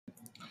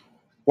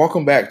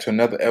Welcome back to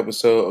another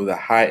episode of the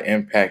High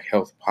Impact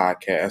Health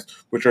Podcast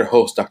with your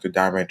host, Dr.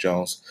 Diamond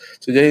Jones.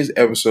 Today's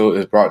episode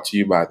is brought to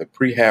you by the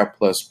Prehab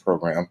Plus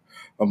program,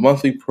 a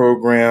monthly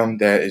program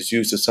that is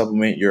used to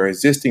supplement your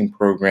existing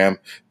program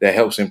that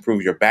helps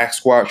improve your back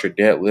squats, your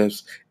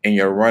deadlifts, and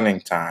your running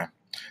time.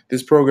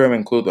 This program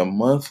includes a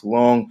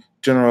month-long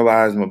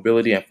generalized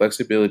mobility and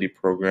flexibility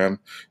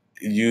program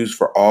used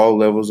for all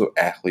levels of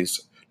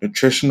athletes,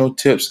 nutritional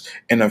tips,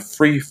 and a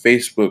free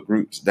Facebook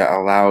group that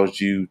allows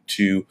you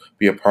to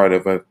be a part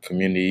of a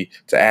community,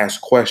 to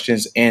ask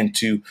questions, and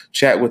to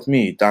chat with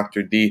me,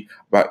 Dr. D,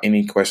 about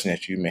any question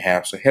that you may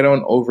have. So head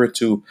on over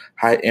to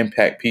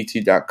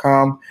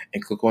highimpactpt.com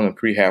and click on the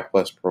Prehab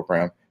Plus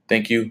program.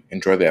 Thank you.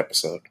 Enjoy the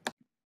episode.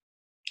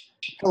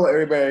 Hello,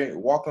 everybody.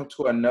 Welcome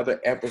to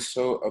another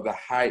episode of the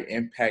High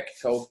Impact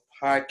Health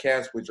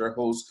Podcast with your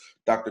host,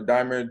 Dr.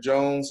 Diamond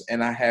Jones.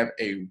 And I have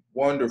a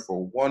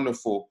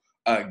wonderful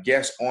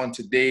guest on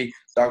today,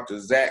 Dr.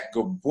 Zach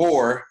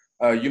Gabor.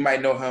 You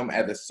might know him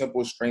as a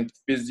Simple Strength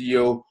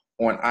Physio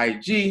on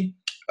IG.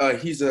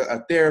 He's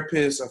a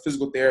therapist, a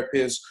physical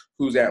therapist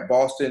who's at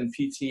Boston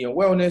PT and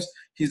Wellness.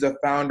 He's a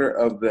founder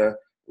of the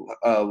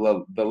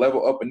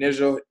Level Up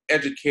Initiative,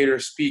 educator,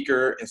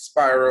 speaker,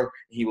 inspirer.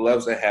 He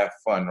loves to have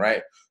fun,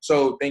 right?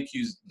 So thank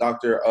you,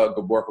 Dr.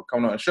 Gabor, for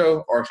coming on the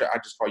show. Or should I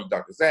just call you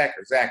Dr. Zach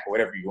or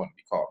whatever you want to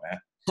be called, man?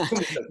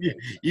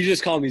 You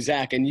just call me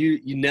Zach, and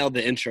you nailed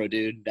the intro,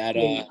 dude.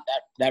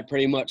 That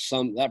pretty much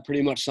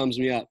sums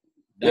me up.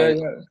 Yeah.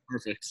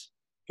 Perfect.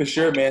 For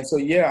sure, man. So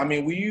yeah, I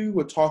mean, we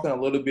were talking a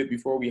little bit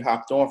before we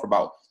hopped on for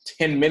about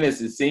 10 minutes,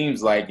 it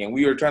seems like, and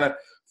we were trying to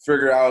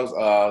figure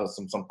out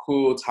some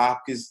cool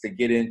topics to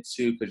get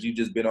into because you've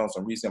just been on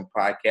some recent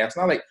podcasts.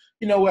 And I'm like,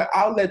 you know what?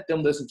 I'll let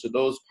them listen to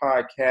those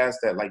podcasts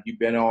that like you've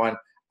been on.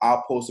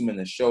 I'll post them in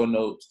the show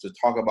notes to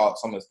talk about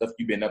some of the stuff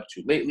you've been up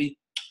to lately.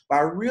 But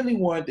I really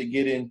wanted to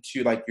get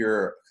into like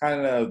your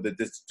kind of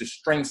the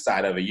strength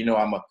side of it. You know,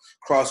 I'm a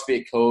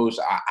CrossFit coach.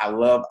 I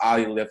love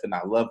Ollie lifting.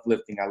 I love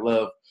lifting. I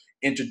love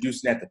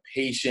introducing that to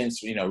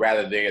patients. You know,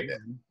 rather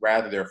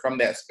they're from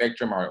that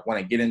spectrum or want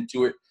to get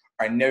into it.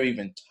 I never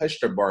even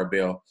touched a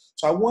barbell.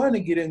 So I wanted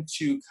to get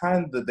into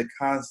kind of the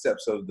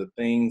concepts of the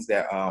things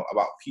that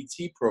about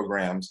PT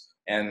programs.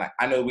 And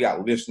I know we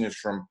got listeners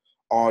from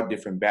all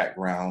different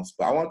backgrounds,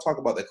 but I want to talk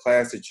about the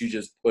class that you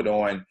just put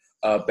on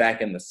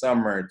back in the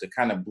summer to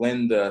kind of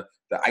blend the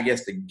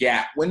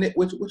gap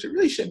which it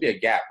really shouldn't be a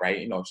gap, right?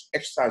 You know,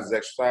 exercise is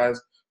exercise,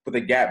 but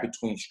the gap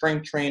between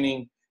strength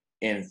training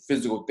and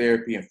physical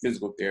therapy and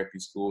physical therapy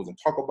schools, and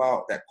talk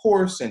about that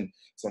course and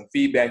some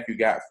feedback you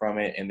got from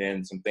it, and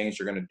then some things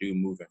you're going to do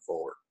moving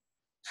forward.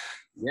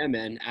 Yeah,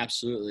 man,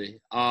 absolutely.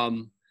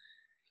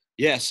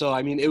 So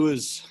I mean, it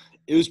was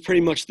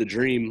pretty much the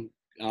dream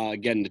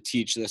getting to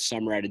teach this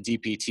summer at a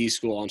DPT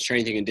school on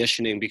strength and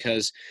conditioning,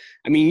 because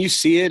I mean, you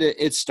see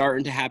it's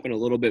starting to happen a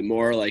little bit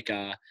more. Like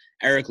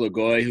Eric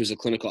Lagoy, who's a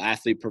clinical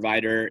athlete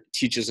provider,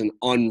 teaches an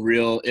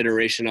unreal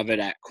iteration of it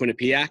at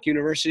Quinnipiac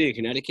University in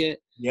Connecticut.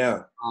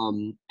 Yeah.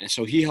 And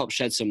so he helped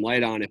shed some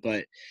light on it.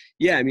 But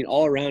yeah, I mean,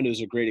 all around it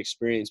was a great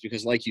experience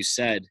because, like you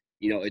said,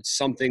 you know, it's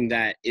something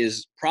that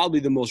is probably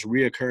the most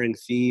reoccurring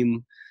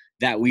theme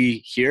that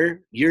we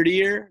hear year to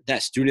year,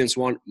 that students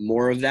want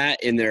more of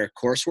that in their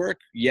coursework.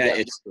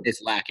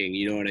 It's lacking,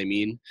 you know what I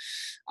mean?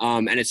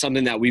 And it's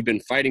something that we've been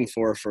fighting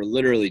for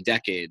literally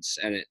decades,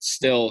 and it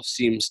still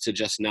seems to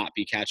just not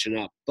be catching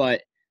up.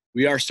 But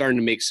we are starting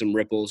to make some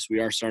ripples. We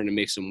are starting to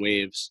make some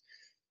waves.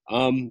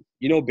 You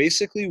know,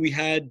 basically we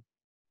kind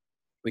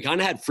of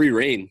had free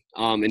reign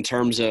in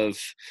terms of,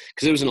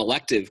 because it was an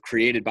elective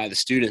created by the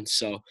students.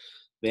 So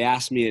they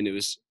asked me,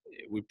 and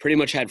we pretty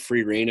much had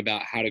free reign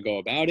about how to go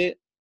about it.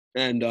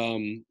 And,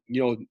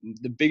 you know,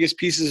 the biggest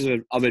pieces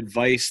of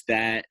advice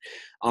that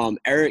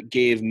Eric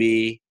gave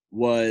me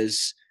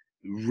was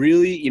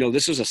really, you know,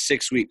 this was a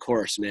 6-week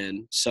course,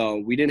 man. So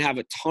we didn't have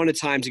a ton of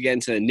time to get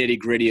into the nitty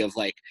gritty of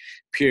like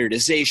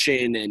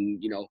periodization and,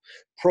 you know,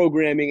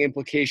 programming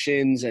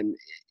implications and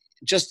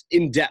just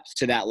in depth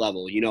to that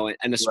level, you know,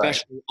 and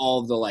especially Right.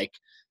 all of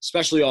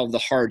the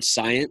hard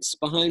science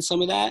behind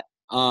some of that.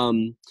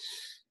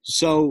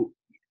 So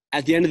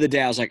at the end of the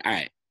day, I was like, all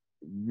right,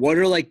 what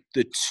are like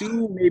the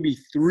 2, maybe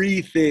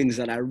 3 things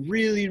that I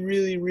really,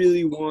 really,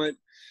 really want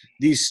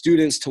these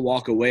students to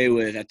walk away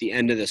with at the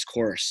end of this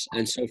course?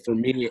 And so for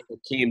me, it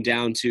came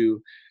down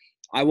to,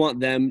 I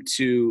want them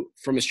to,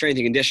 from a strength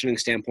and conditioning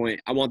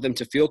standpoint, I want them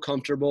to feel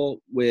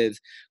comfortable with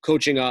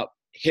coaching up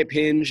hip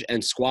hinge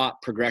and squat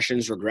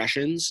progressions,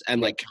 regressions,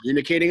 and like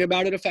communicating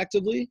about it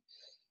effectively.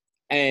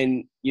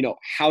 And, you know,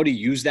 how to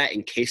use that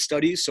in case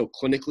studies. So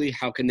clinically,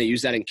 how can they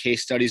use that in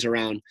case studies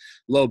around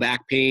low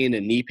back pain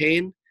and knee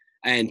pain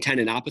and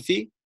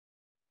tendinopathy?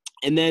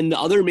 And then the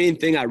other main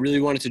thing I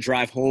really wanted to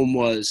drive home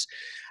was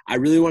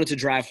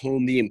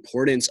the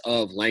importance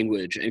of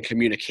language and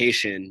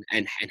communication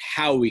and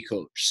how we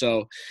coach.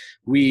 So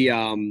we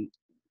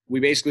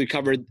basically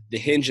covered the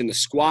hinge and the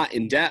squat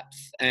in depth,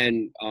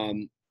 and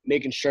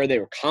making sure they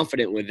were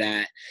confident with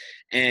that.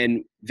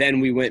 And then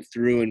we went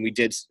through and we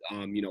did,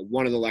 you know,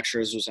 one of the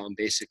lectures was on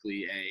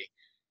basically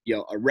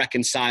a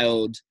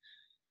reconciled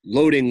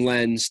loading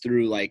lens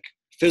through like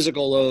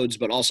physical loads,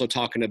 but also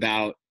talking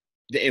about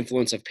the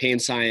influence of pain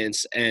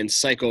science and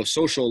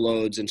psychosocial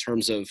loads in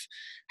terms of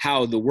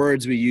how the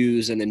words we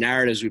use and the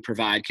narratives we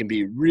provide can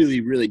be really,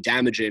 really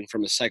damaging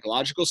from a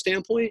psychological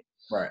standpoint.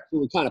 Right. So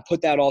we kind of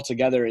put that all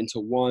together into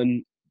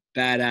one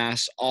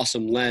badass,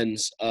 awesome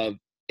lens of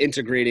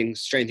integrating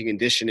strength and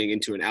conditioning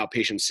into an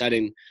outpatient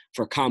setting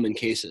for common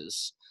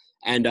cases.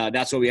 And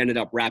that's what we ended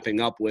up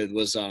wrapping up with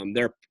was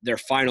their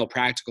final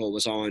practical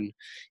was on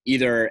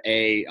either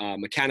a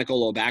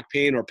mechanical low back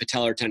pain or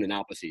patellar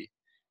tendinopathy.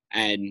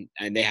 And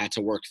they had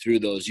to work through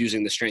those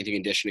using the strength and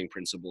conditioning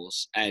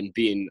principles and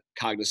being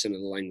cognizant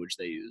of the language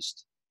they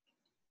used.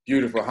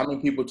 Beautiful. How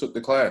many people took the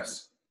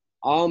class?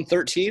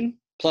 13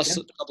 plus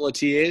a couple of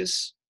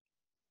TAs.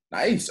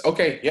 Nice.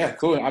 Okay. Yeah,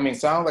 cool. I mean,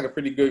 sounds like a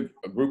pretty good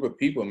group of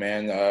people,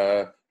 man.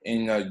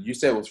 And you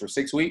said it was for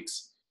 6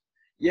 weeks?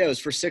 Yeah, it was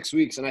for 6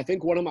 weeks. And I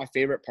think one of my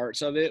favorite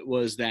parts of it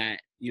was that,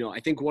 I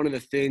think one of the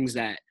things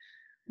that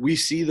we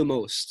see the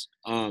most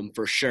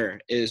for sure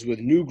is with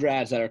new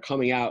grads that are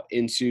coming out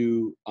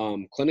into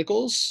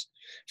clinicals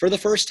for the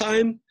first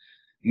time,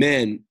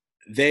 man,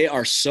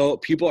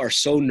 people are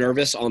so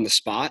nervous on the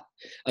spot,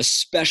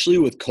 especially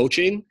with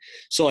coaching.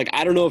 So like,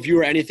 I don't know if you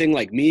were anything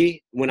like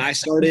me when I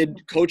started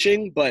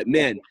coaching, but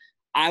man,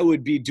 I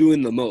would be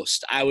doing the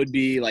most. I would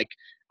be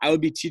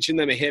teaching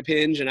them a hip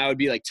hinge, and I would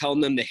be like telling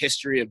them the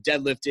history of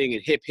deadlifting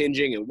and hip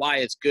hinging and why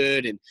it's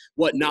good and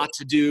what not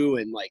to do.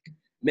 And like,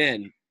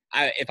 man,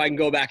 if I can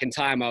go back in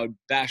time, I would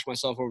bash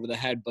myself over the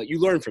head, but you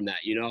learn from that,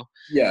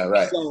 Yeah,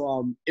 right.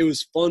 So it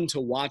was fun to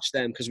watch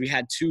them because we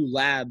had 2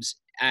 labs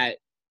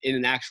in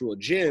an actual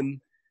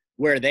gym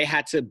where they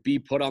had to be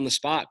put on the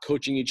spot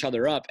coaching each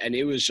other up. And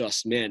it was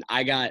just, man,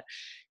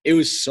 it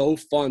was so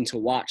fun to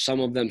watch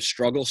some of them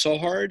struggle so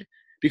hard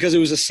because it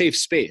was a safe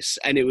space,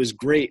 and it was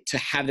great to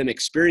have them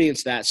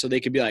experience that so they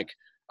could be like,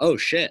 oh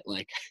shit,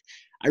 like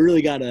I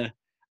really gotta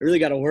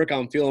work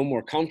on feeling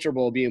more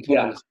comfortable being put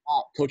on the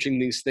spot, coaching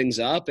these things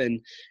up, and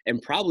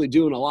probably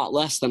doing a lot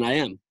less than I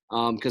am.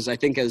 Because I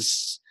think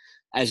as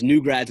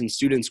new grads and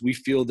students, we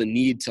feel the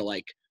need to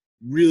like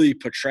really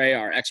portray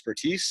our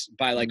expertise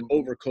by like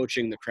over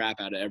coaching the crap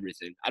out of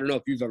everything. I don't know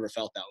if you've ever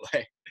felt that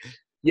way.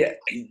 Yeah,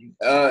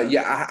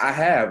 I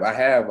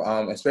have,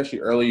 especially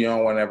early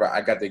on whenever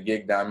I got the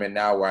gig that I'm in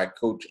now where I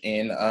coach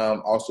and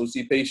also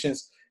see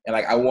patients. And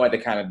like, I wanted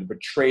to kind of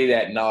portray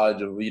that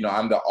knowledge of,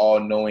 I'm the all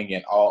knowing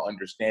and all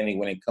understanding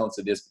when it comes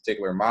to this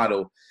particular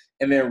model.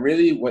 And then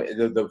really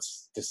the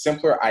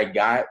simpler I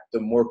got, the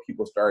more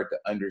people started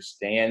to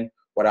understand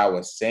what I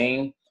was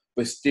saying,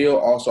 but still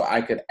also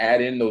I could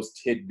add in those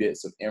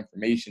tidbits of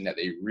information that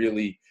they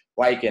really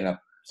like. And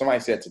somebody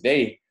said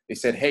today, they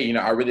said, hey,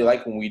 I really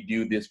like when we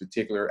do this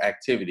particular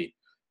activity.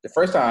 The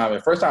first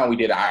time we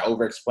did it, I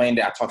over-explained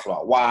it. I talked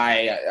about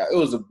why. It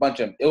was a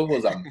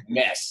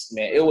mess,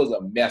 man. It was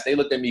a mess. They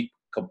looked at me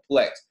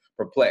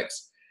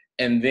perplexed.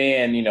 And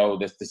then,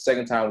 the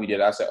second time we did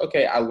it, I said,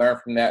 okay, I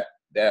learned from that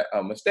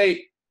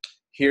mistake.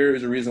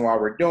 Here's the reason why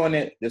we're doing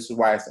it. This is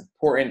why it's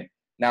important.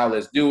 Now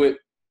let's do it.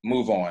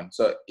 Move on.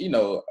 So,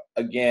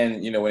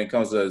 again, when it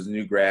comes to those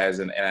new grads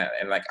and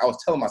like I was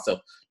telling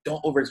myself, don't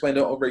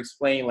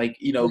over-explain, like,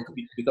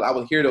 because I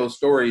would hear those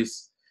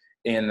stories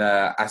and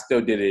I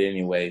still did it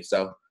anyway.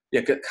 So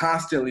yeah,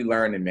 constantly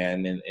learning,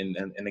 man.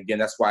 And again,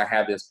 that's why I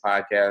have this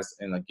podcast.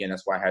 And again,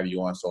 that's why I have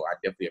you on. So I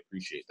definitely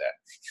appreciate that.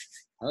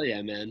 Hell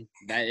yeah, man.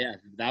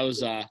 That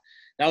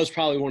was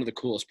probably one of the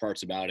coolest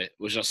parts about it,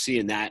 was just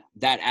seeing that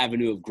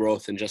avenue of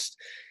growth and just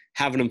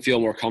having them feel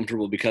more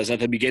comfortable. Because at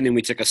the beginning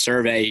we took a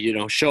survey,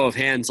 show of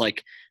hands,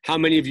 like how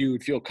many of you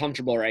would feel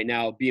comfortable right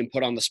now being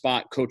put on the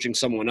spot coaching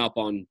someone up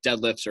on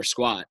deadlifts or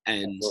squat,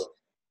 and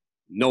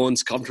no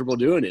one's comfortable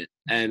doing it.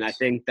 And I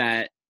think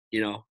that,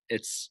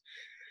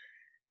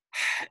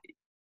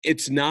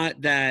 it's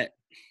not that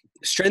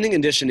strength and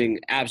conditioning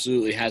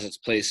absolutely has its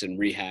place in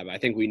rehab. I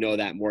think we know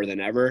that more than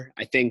ever.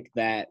 I think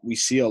that we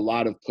see a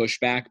lot of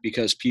pushback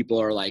because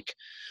people are like,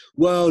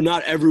 well,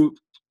 not every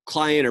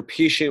client or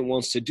patient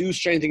wants to do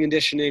strength and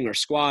conditioning or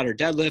squat or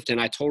deadlift. And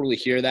I totally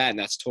hear that. And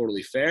that's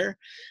totally fair.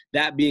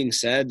 That being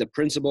said, the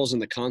principles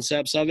and the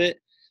concepts of it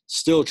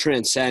still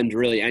transcend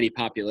really any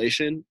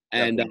population.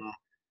 And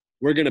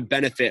we're going to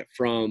benefit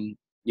from,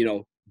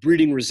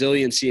 breeding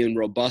resiliency and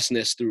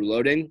robustness through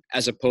loading,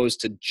 as opposed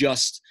to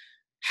just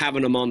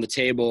having them on the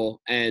table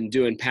and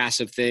doing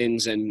passive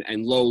things and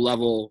low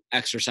level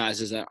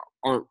exercises that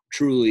aren't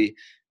truly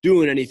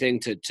doing anything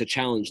to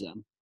challenge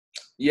them.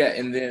 Yeah.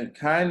 And then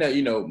kind of,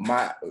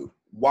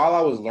 while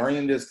I was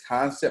learning this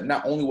concept,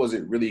 not only was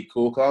it really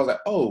cool, because I was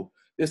like, oh,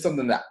 there's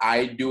something that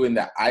I do and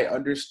that I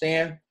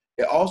understand.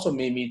 It also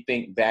made me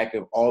think back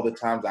of all the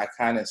times I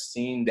kind of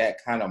seen that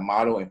kind of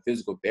model in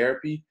physical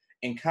therapy,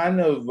 and kind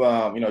of,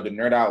 to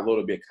nerd out a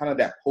little bit, kind of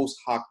that post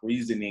hoc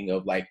reasoning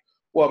of like,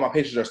 well, my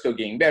patients are still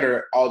getting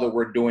better, although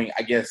we're doing,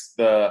 I guess,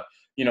 the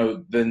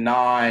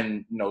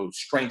non,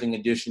 strength and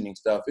conditioning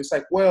stuff. It's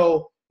like,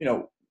 well,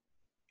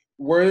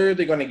 where are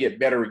they going to get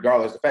better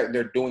regardless? The fact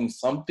they're doing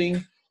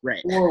something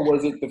Right. Or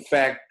was it the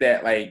fact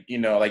that, like, you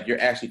know, like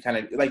you're actually kind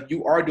of like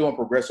you are doing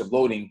progressive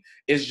loading,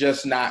 it's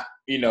just not,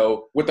 you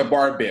know, with the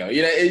barbell,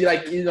 you know,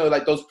 like, you know,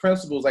 like those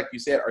principles, like you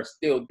said, are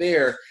still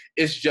there.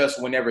 It's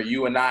just whenever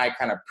you and I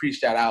kind of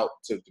preach that out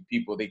to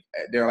people,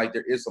 they're like,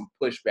 there is some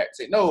pushback.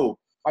 Say, no,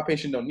 my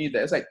patient don't need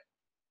that. It's like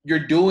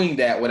you're doing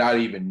that without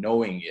even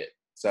knowing it.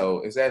 So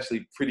it's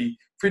actually pretty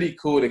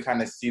cool to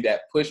kind of see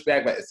that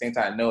pushback, but at the same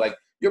time, know like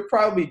you're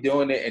probably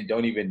doing it and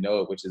don't even know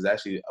it, which is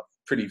actually a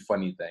pretty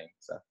funny thing.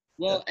 So.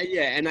 Yeah. Well,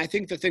 yeah, and I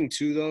think the thing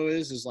too, though,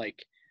 is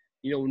like,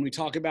 you know, when we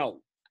talk about,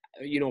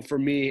 you know, for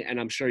me, and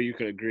I'm sure you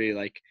could agree,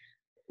 like,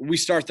 we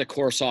start the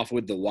course off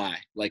with the why.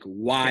 Like,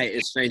 why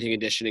is strength and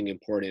conditioning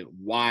important?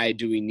 Why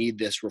do we need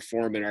this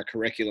reform in our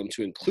curriculum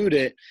to include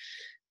it?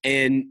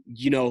 And,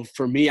 you know,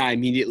 for me, I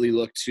immediately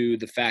look to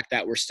the fact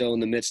that we're still in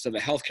the midst of a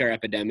healthcare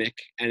epidemic.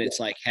 And it's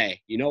like,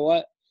 hey, you know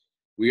what?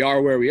 We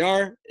are where we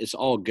are. It's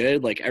all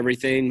good. Like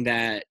everything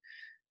that,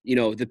 you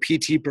know, the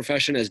PT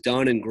profession has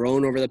done and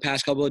grown over the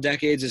past couple of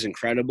decades is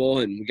incredible.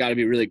 And we got to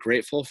be really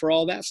grateful for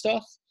all that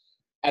stuff.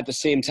 At the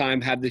same time,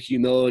 have the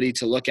humility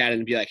to look at it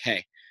and be like,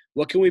 hey,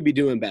 what can we be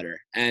doing better?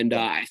 And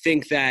I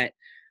think that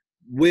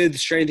with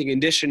strength and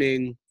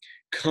conditioning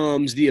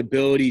comes the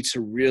ability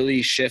to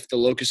really shift the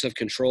locus of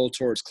control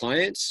towards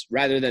clients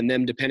rather than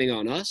them depending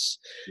on us.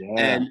 Yeah.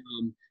 And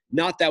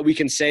not that we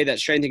can say that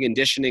strength and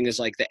conditioning is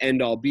like the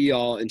end all be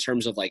all in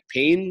terms of like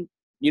pain,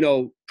 you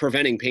know,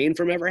 preventing pain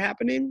from ever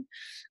happening.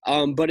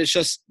 But it's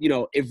just, you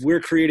know, if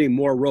we're creating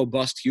more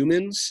robust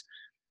humans,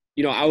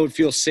 you know, I would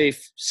feel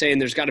safe saying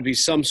there's got to be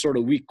some sort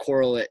of weak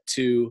correlate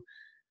to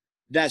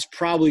that's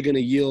probably going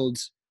to yield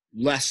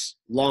less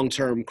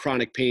long-term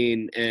chronic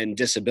pain and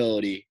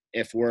disability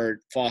if we're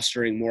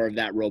fostering more of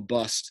that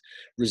robust,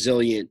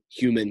 resilient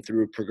human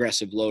through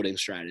progressive loading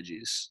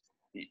strategies.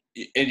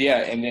 And yeah,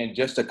 and then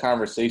just the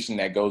conversation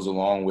that goes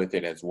along with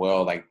it as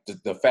well, like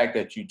the fact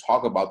that you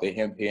talk about the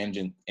hip hinge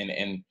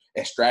and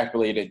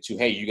extrapolate it to,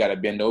 hey, you got to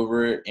bend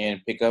over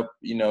and pick up,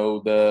 you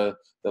know, the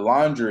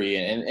laundry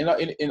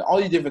and all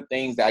these different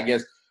things that I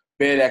guess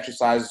bed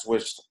exercises,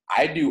 which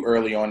I do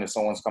early on if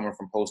someone's coming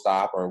from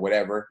post-op or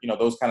whatever, you know,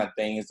 those kind of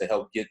things to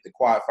help get the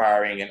quad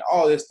firing and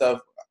all this stuff.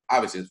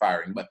 Obviously it's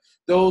firing, but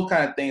those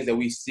kind of things that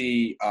we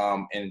see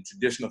in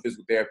traditional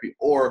physical therapy,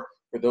 or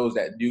for those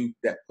that do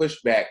that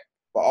pushback,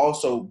 but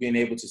also being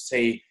able to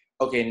say,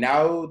 okay,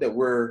 now that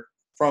we're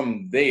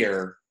from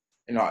there,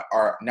 you know,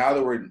 now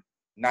that we're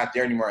not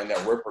there anymore and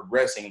that we're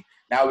progressing,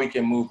 now we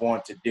can move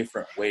on to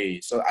different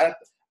ways. So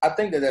I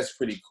think that that's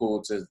pretty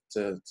cool to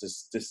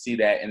see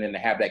that, and then to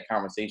have that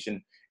conversation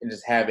and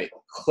just have it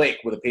click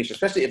with a patient,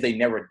 especially if they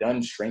never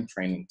done strength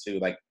training too.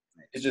 Like,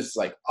 it's just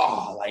like,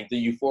 oh, like the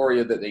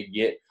euphoria that they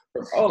get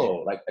from,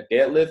 oh, like a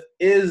deadlift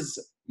is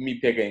me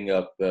picking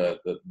up the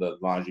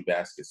laundry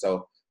basket.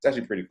 So it's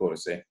actually pretty cool to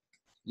see.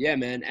 Yeah,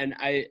 man. And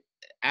I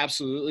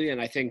absolutely.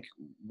 And I think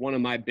one of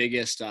my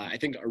biggest, I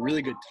think a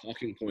really good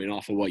talking point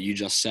off of what you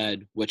just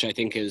said, which I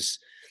think is,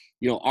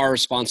 you know, our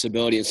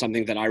responsibility and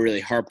something that I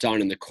really harped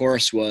on in the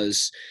course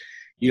was,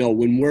 you know,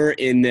 when we're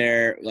in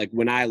there, like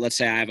when let's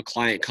say I have a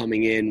client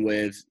coming in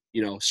with,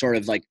 you know, sort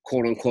of like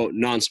quote unquote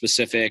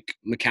non-specific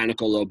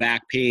mechanical low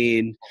back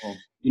pain,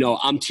 you know,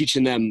 I'm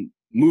teaching them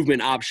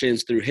movement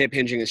options through hip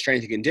hinging and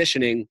strength and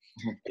conditioning.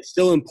 It's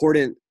still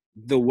important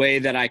the way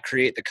that I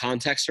create the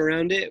context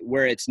around it,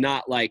 where it's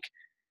not like,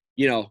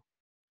 you know,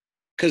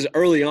 because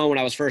early on when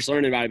I was first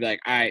learning about it, I'd be like,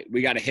 all right,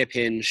 we got to hip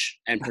hinge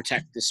and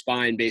protect the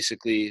spine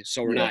basically,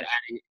 so we're not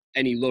adding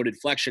any loaded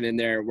flexion in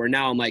there, where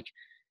now I'm like,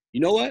 you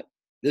know what?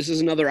 This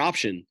is another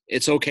option.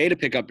 It's okay to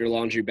pick up your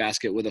laundry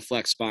basket with a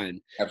flex spine.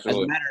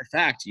 Absolutely. As a matter of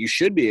fact, you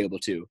should be able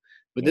to.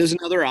 But there's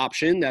another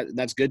option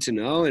that's good to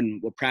know,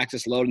 and we'll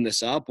practice loading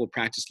this up. We'll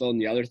practice loading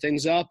the other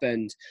things up.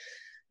 And,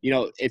 you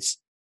know, it's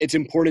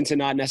important to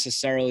not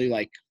necessarily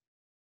like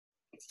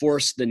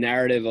force the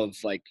narrative of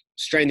like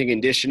strength and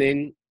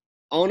conditioning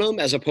on them,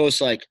 as opposed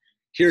to like,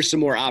 here's some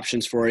more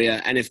options for you.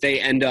 And if they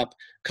end up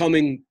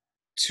coming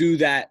to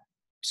that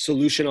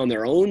solution on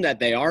their own, that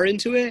they are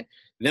into it,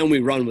 then we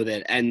run with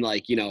it and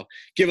like, you know,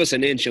 give us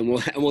an inch and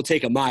we'll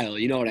take a mile.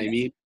 You know what I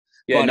mean?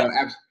 Yeah, but,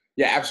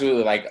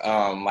 absolutely. Like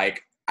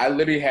I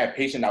literally had a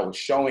patient I was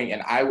showing,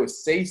 and I would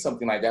say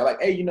something like that,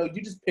 like, hey, you know,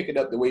 you just pick it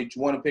up the way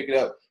you want to pick it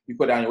up. You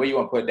put it down the way you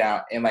want to put it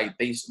down. And like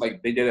they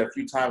did it a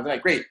few times. They're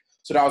like, great.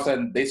 So then all of a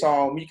sudden they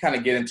saw me kind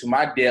of get into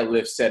my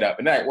deadlift setup,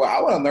 and they're like, well,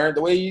 I want to learn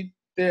the way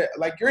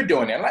like you're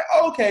doing it. I'm like,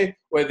 oh, okay.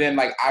 Well, then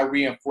like I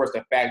reinforce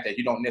the fact that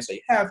you don't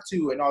necessarily have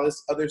to and all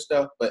this other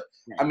stuff. But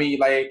I mean,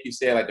 like you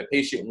said, like the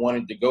patient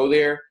wanted to go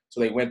there, so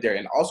they went there.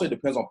 And also it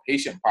depends on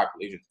patient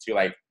populations too.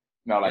 Like,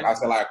 you know, like I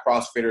said, a lot of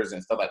CrossFitters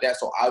and stuff like that.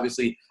 So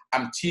obviously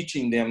I'm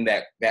teaching them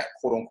that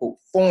quote unquote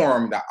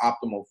form, the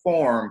optimal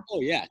form. Oh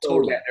yeah,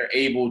 totally. So that they're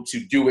able to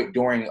do it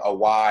during a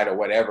wide or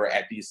whatever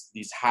at these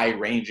high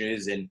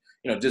ranges, and,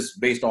 you know, just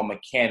based on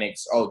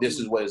mechanics. Oh, this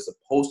is what it's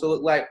supposed to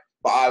look like.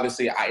 But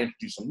obviously I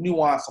introduce some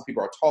nuance. Some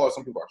people are taller,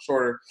 some people are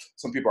shorter,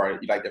 some people are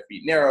like their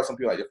feet narrow, some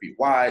people like their feet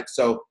wide.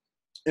 So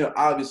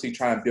obviously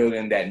trying to build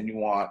in that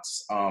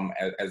nuance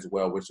as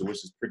well, which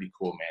is pretty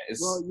cool, man.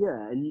 Well,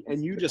 yeah,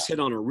 and you just hit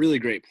on a really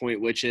great point,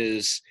 which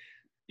is,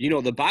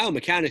 the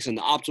biomechanics and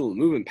the optimal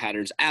movement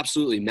patterns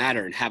absolutely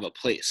matter and have a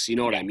place. You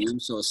know what I mean?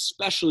 So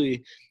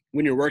especially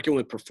when you're working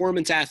with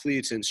performance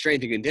athletes and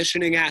strength and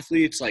conditioning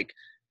athletes, like,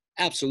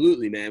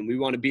 absolutely, man, we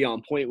want to be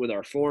on point with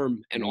our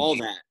form and all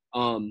that.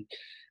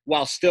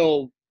 While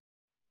still,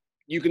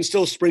 you can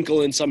still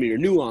sprinkle in some of your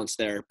nuance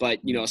there, but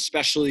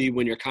especially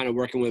when you're kind of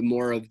working with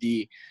more of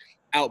the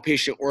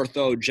outpatient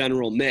ortho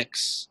general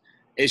mix,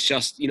 it's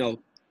just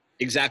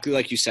exactly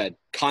like you said,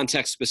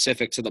 context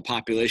specific to the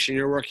population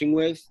you're working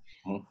with,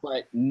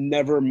 but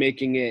never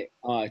making it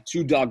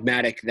too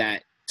dogmatic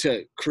that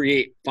to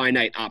create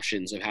finite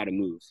options of how to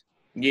move.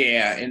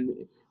 Yeah, and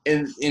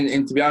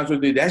to be honest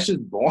with you, that's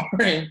just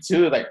boring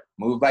too. Like,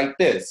 move like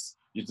this.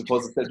 You're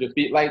supposed to set your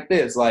feet like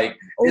this. Like,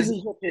 it's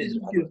just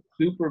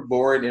super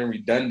bored and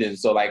redundant.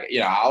 So, like,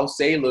 I'll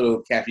say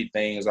little catchy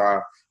things,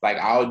 or like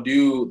I'll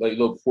do like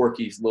little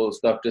quirky little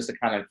stuff just to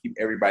kind of keep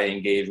everybody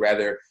engaged.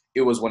 Rather,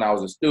 it was when I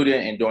was a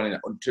student and doing a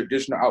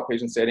traditional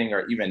outpatient setting,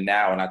 or even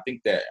now. And I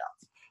think that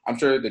I'm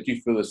sure that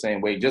you feel the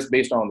same way, just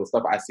based on the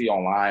stuff I see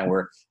online,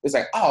 where it's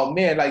like, oh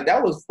man, like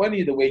that was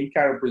funny the way he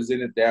kind of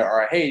presented that,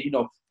 or hey,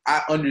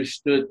 I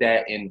understood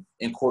that in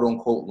quote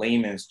unquote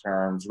layman's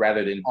terms,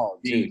 rather than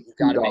being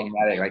too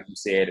dogmatic, like you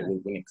said,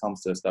 when it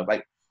comes to stuff.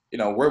 Like,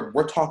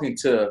 we're talking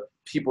to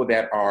people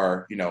that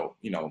are,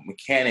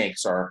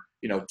 mechanics, or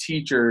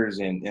teachers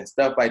and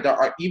stuff like that,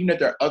 or even if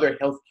they're other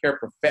healthcare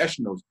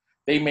professionals,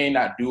 they may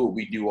not do what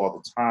we do all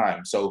the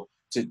time. So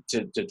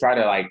to try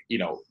to, like,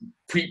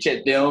 preach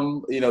at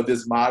them,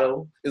 this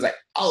model is like,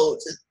 oh,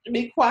 just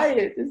be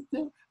quiet,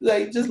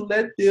 just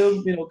let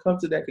them, come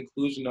to that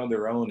conclusion on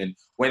their own. And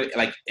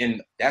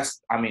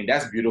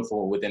that's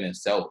beautiful within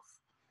itself.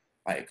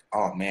 Like,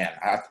 oh man,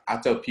 I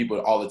tell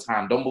people all the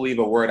time, don't believe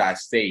a word I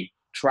say,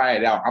 try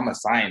it out. I'm a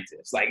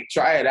scientist, like,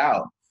 try it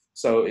out.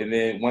 So, and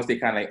then once they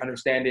kind of like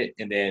understand it,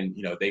 and then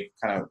they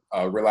kind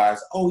of realize,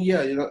 oh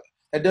yeah,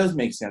 that does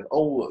make sense.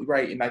 Oh,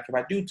 right. And like, if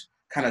I do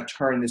kind of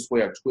turn this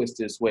way or twist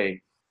this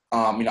way,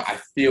 I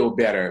feel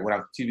better when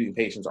I'm treating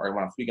patients or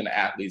when I'm speaking to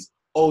athletes.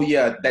 Oh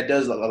yeah, that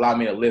does allow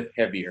me to lift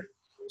heavier.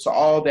 So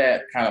all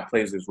that kind of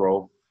plays this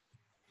role.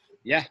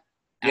 Yeah,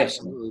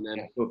 absolutely,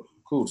 man. Yeah,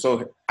 cool.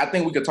 So I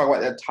think we could talk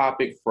about that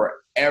topic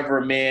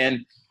forever,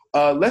 man.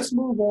 Let's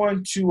move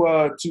on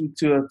to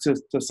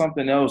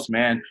something else,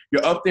 man.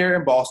 You're up there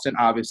in Boston,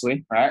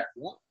 obviously, right?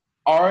 Yeah.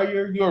 Are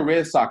you a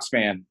Red Sox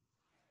fan?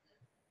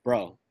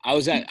 Bro, I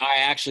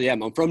actually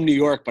am. I'm from New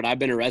York, but I've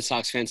been a Red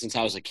Sox fan since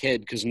I was a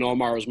kid because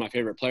Nomar was my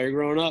favorite player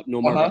growing up.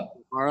 Nomar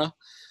Garciaparra.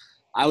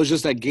 I was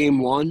just at game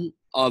 1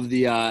 of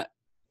the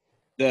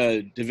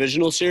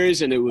divisional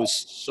series, and it was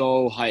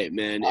so hype,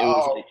 man. It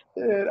was like,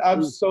 dude,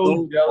 I'm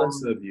so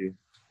jealous of you.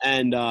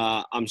 And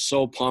I'm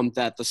so pumped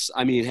that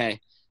hey,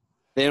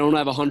 they don't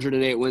have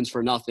 108 wins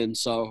for nothing,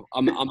 so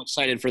I'm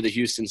excited for the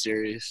Houston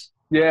series.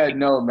 Yeah,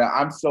 no, man,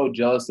 I'm so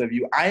jealous of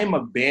you. I am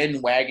a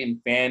bandwagon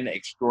fan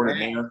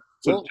extraordinaire.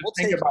 So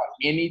think about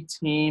any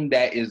team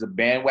that is a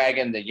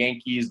bandwagon: the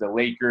Yankees, the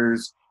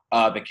Lakers,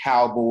 the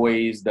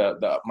Cowboys,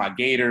 my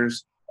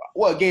Gators.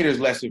 Well, Gators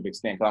less of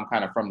extent because I'm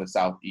kind of from the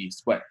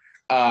Southeast. But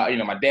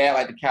my dad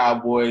liked the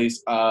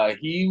Cowboys.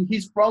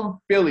 He's from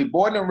Philly,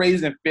 born and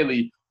raised in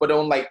Philly, but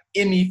don't like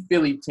any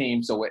Philly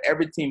team. So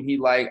whatever team he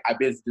liked, I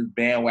basically just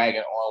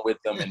bandwagon on with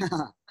them. And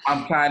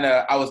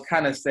I was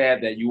kind of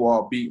sad that you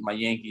all beat my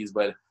Yankees,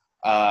 but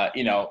I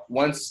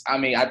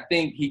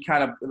think he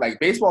kind of, like,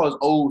 baseball is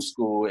old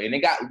school, and they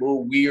got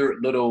little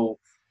weird little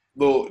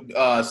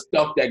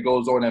stuff that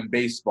goes on in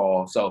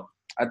baseball. So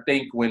I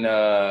think when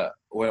our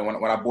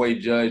boy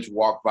Judge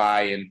walked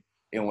by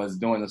and was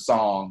doing the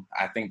song,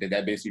 I think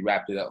that basically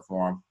wrapped it up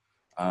for him.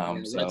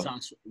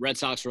 Red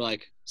Sox were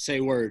like,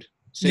 say word.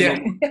 Yeah.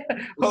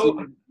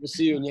 We'll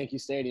see you in Yankee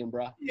Stadium,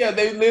 bro. Yeah,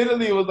 they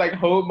literally was like,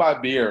 hold my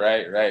beer,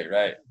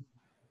 right.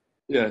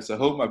 Yeah, so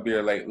hold my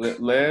beer, like, let's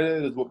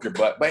whoop your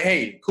butt. But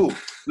hey, cool.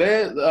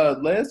 Let's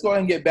go ahead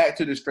and get back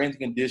to the strength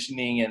and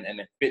conditioning and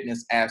the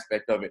fitness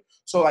aspect of it.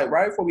 So, like,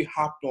 right before we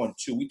hopped on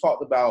too, we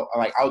talked about,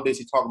 like, I was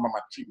basically talking about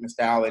my treatment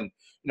style, and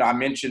I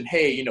mentioned,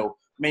 hey,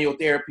 manual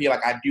therapy,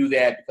 like, I do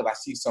that because I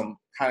see some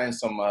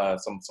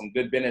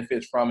good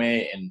benefits from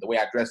it and the way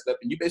I dressed up.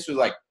 And you basically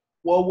was like,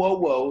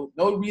 whoa,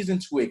 no reason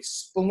to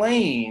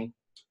explain.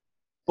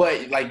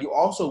 But, like, you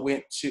also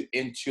went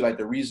into like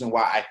the reason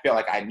why I felt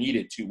like I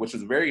needed to, which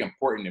was very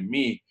important to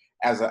me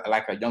as a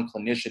young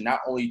clinician, not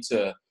only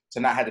to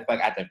not have to feel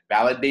like I have to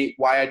validate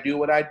why I do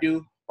what I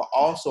do, but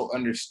also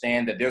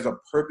understand that there's a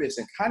purpose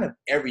in kind of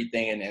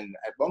everything. And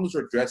as long as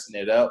we're dressing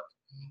it up,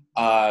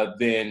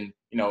 then,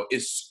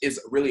 it's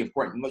really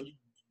important.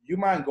 You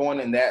mind going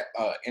into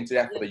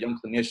that for the young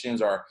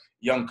clinicians or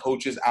young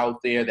coaches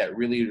out there that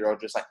really are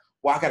just like,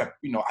 well, I gotta,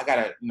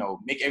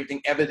 make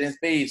everything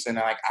evidence-based, and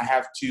I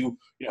have to,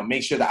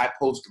 make sure that I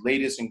post the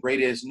latest and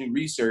greatest new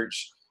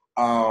research,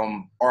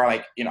 or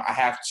I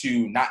have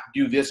to not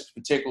do this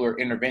particular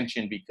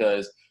intervention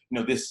because,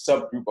 this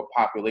subgroup of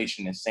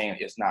population is saying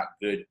it's not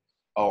good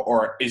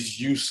or is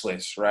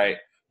useless, right?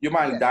 You Yeah.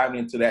 mind diving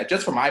into that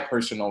just for my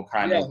personal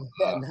kind Yeah, of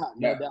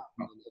yeah, no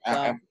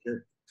doubt.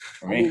 sure.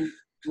 For I me. mean,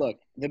 look,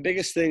 the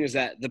biggest thing is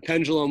that the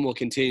pendulum will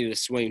continue to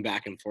swing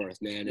back and forth,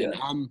 man. Yeah.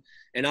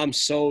 And I'm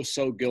so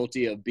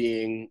guilty of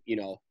being,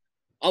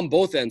 on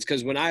both ends.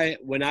 Because when I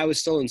was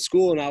still in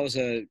school and I was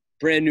a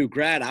brand new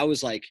grad, I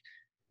was like,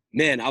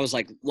 man, I was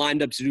like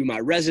lined up to do my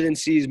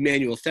residencies,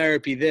 manual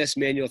therapy this,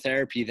 manual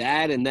therapy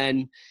that. And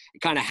then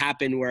it kind of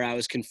happened where I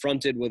was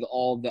confronted with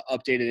all the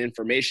updated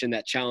information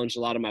that challenged a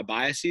lot of my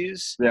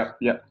biases. Yeah.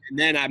 Yeah. And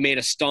then I made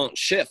a staunch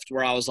shift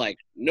where I was like,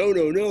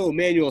 no,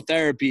 manual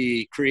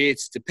therapy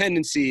creates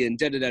dependency and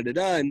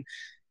da-da-da-da-da. And,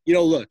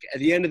 look,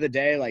 at the end of the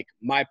day, like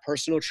my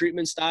personal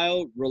treatment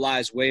style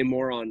relies way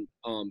more on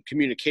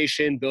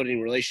communication,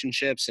 building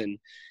relationships,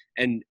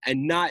 and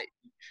not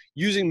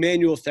using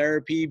manual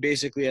therapy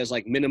basically as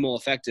like minimal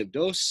effective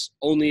dose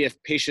only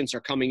if patients are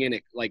coming in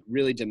like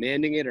really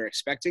demanding it or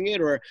expecting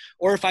it, or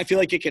if I feel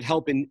like it could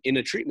help in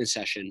a treatment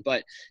session.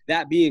 But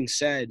that being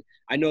said,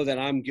 I know that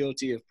I'm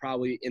guilty of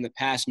probably in the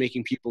past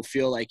making people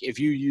feel like if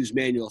you use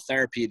manual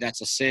therapy,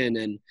 that's a sin,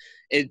 and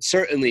it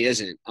certainly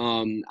isn't.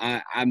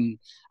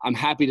 I'm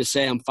happy to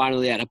say I'm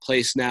finally at a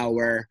place now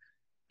where,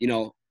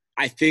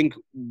 I think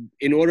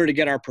in order to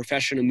get our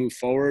profession to move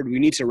forward, we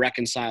need to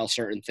reconcile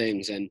certain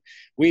things, and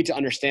we need to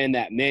understand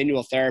that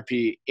manual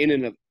therapy in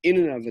and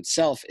of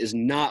itself is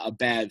not a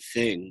bad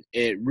thing.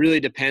 It really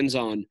depends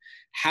on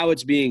how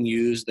it's being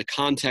used, the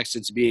context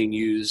it's being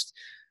used.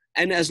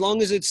 And as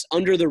long as it's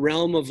under the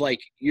realm of like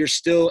you're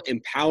still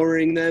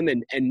empowering them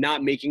and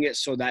not making it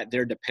so that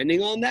they're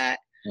depending on that,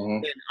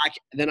 Mm-hmm.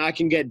 then I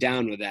can get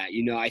down with that.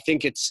 I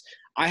think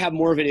I have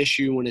more of an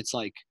issue when it's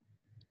like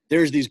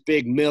there's these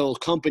big mill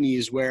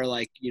companies where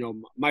like,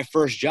 my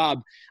first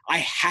job, I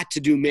had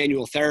to do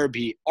manual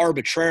therapy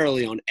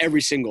arbitrarily on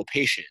every single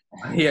patient.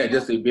 Yeah,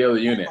 just to build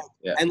a unit.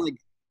 Yeah. And like,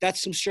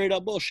 that's some straight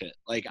up bullshit.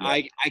 Like Yeah.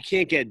 I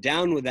can't get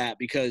down with that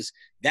because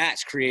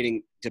that's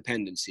creating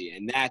dependency,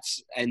 and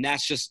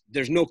that's just,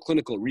 there's no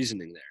clinical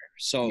reasoning there.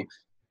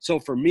 So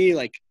for me,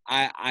 like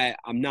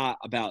I'm not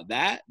about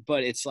that,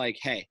 but it's like,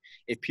 hey,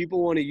 if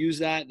people want to use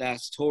that,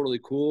 that's totally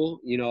cool.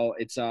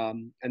 It's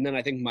and then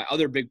I think my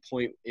other big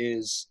point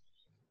is,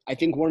 I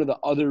think one of the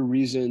other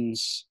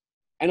reasons,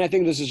 and I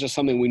think this is just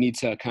something we need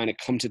to kind of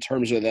come to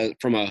terms with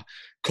from a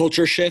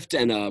culture shift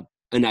and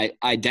an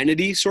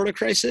identity sort of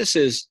crisis,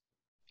 is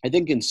I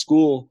think in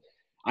school,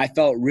 I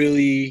felt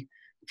really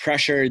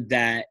pressured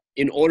that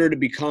in order to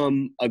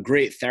become a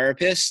great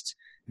therapist,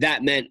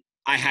 that meant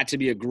I had to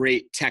be a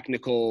great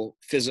technical,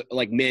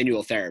 like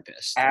manual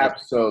therapist. Like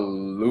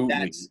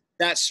Absolutely.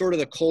 that's sort of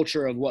the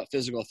culture of what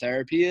physical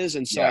therapy is.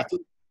 And so Yeah.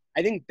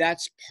 I think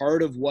that's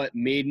part of what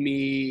made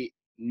me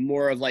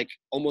more of like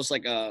almost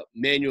like a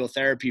manual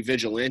therapy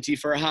vigilante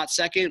for a hot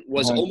second,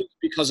 was Mhm. almost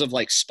because of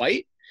like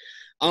spite.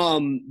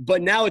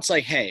 But now it's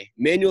like, hey,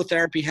 manual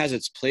therapy has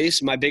its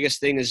place. My biggest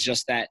thing is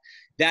just that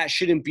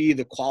shouldn't be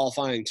the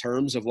qualifying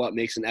terms of what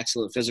makes an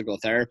excellent physical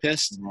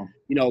therapist.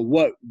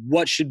 Mhm.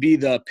 What should be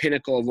the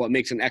pinnacle of what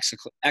makes an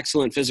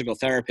excellent physical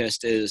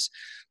therapist is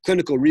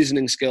clinical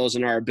reasoning skills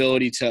and our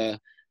ability to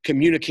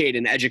communicate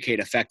and educate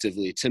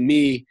effectively. To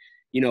me,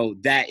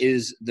 that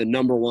is the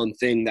number one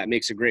thing that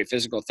makes a great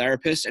physical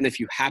therapist. And if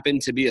you happen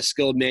to be a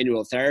skilled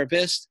manual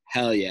therapist,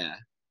 hell yeah.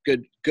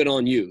 Good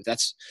on you.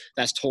 That's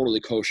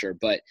totally kosher,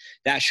 but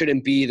that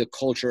shouldn't be the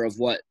culture of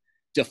what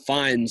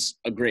defines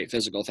a great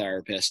physical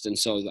therapist. And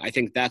so I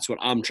think that's what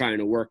I'm trying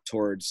to work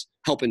towards,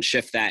 helping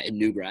shift that in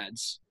new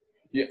grads.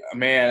 Yeah,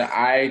 man,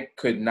 I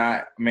could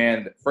not,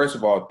 man, first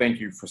of all, thank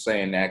you for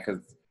saying that,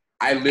 because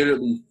I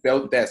literally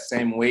felt that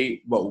same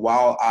way, but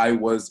while I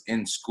was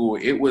in school,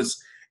 it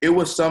was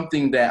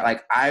something that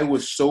like I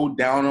was so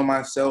down on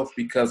myself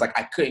because like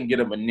I couldn't get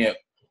up a nip,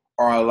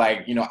 or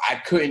like,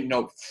 I couldn't,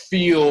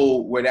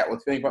 feel where that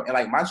was feeling from. And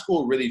like my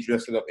school really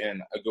dressed it up in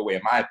a good way,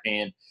 in my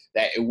opinion,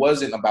 that it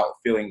wasn't about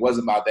feeling,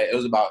 wasn't about that. It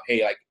was about,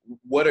 hey, like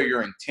what are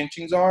your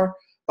intentions are?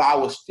 But I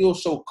was still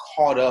so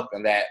caught up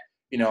in that,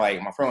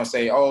 like my friend would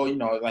say, oh,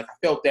 like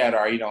I felt that,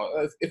 or,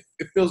 it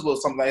feels a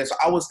little something like that. So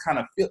I was kind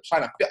of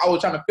trying to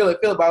feel it,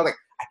 but I was like,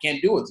 I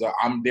can't do it. So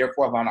I'm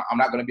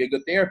not going to be a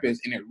good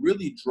therapist. And it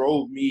really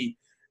drove me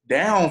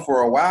down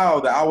for a while,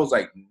 that I was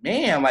like,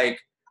 man, like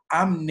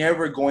I'm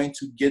never going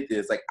to get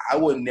this. Like I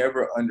would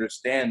never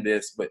understand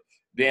this. But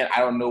then I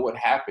don't know what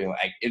happened.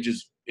 Like it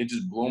just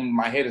blew in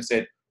my head and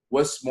said,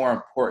 what's more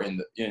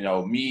important?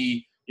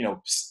 Me,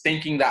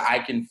 thinking that I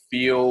can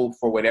feel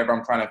for whatever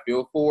I'm trying to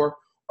feel for,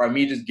 or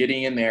me just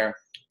getting in there,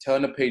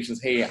 telling the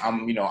patients, hey,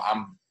 I'm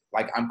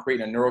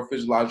creating a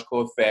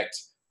neurophysiological effect.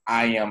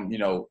 I am,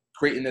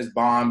 creating this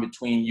bond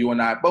between you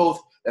and I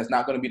both that's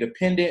not going to be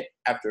dependent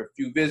after a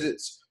few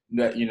visits.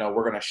 That,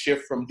 we're going to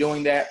shift from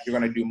doing that. You're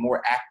going to do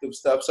more active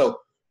stuff. So,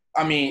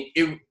 I mean,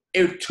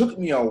 it took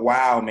me a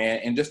while, man.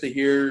 And just to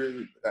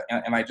hear,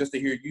 just to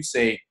hear you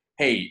say,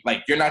 hey,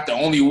 like, you're not the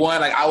only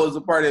one. Like, I was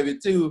a part of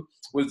it too,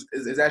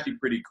 is actually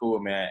pretty cool,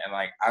 man. And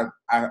like,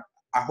 I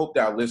hope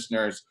that our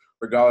listeners,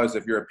 regardless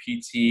if you're a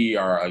PT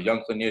or a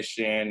young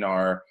clinician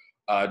or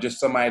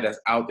just somebody that's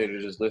out there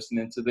that's just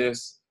listening to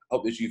this,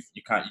 hope that you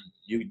kind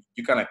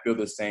of feel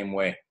the same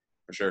way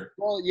for sure.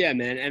 Well, yeah,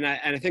 man. And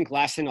I think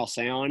last thing I'll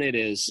say on it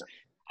is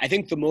I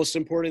think the most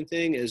important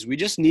thing is we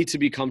just need to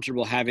be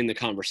comfortable having the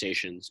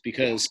conversations,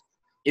 because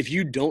if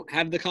you don't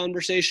have the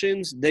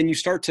conversations, then you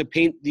start to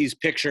paint these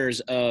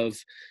pictures of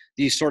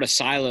these sort of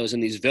silos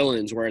and these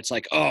villains where it's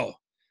like, oh,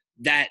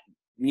 that,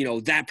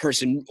 that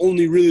person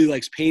only really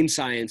likes pain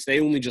science. They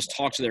only just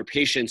talk to their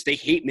patients. They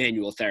hate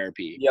manual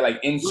therapy. Yeah, like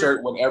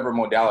insert whatever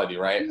modality,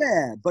 right?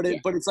 Yeah, but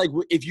it's like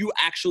if you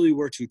actually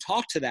were to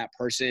talk to that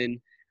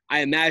person, I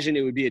imagine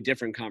it would be a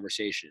different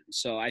conversation.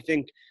 So I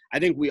think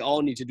we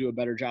all need to do a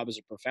better job as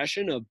a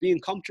profession of being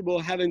comfortable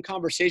having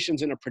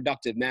conversations in a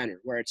productive manner,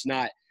 where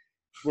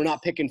we're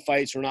not picking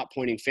fights, we're not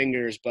pointing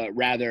fingers, but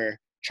rather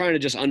trying to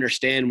just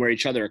understand where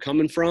each other are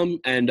coming from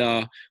and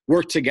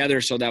work together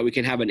so that we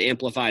can have an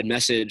amplified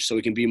message, so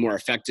we can be more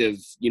effective,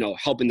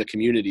 helping the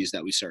communities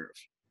that we serve.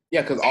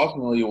 Yeah, because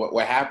ultimately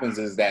what happens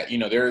is that,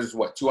 there's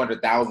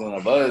 200,000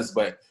 of us,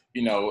 but,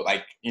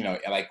 like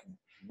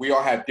we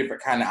all have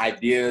different kind of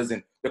ideas.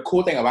 And the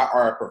cool thing about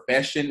our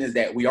profession is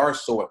that we are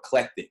so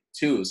eclectic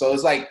too. So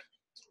it's like,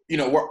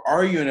 we're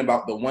arguing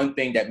about the one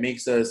thing that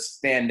makes us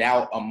stand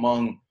out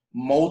among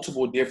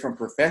multiple different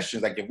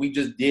professions. Like if we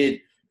just did,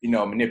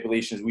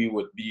 manipulations, we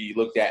would be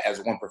looked at as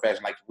one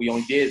profession. Like we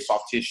only did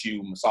soft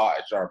tissue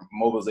massage or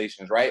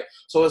mobilizations, right?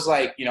 So it's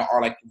like,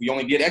 or like we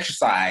only did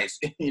exercise,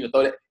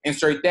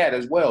 insert that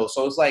as well.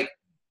 So it's like,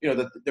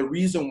 the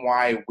reason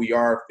why we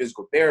are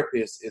physical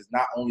therapists is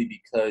not only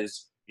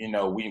because,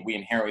 we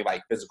inherently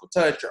like physical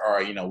touch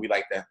or, we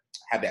like to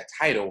have that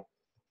title,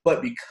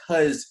 but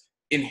because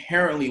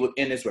inherently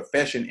within this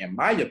profession, in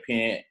my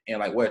opinion, and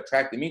like what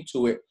attracted me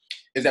to it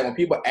is that when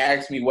people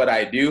ask me what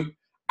I do,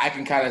 I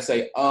can kind of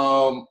say,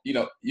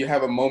 you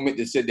have a moment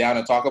to sit down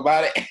and talk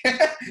about it.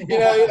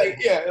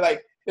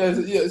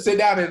 Sit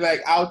down and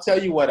like, I'll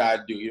tell you what I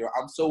do.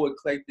 I'm so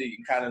eclectic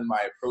in kind of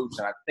my approach.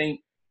 And I think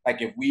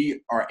like if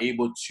we are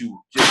able to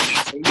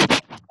just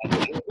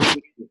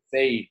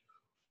say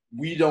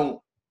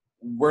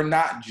we're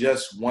not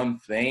just one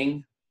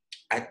thing,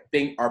 I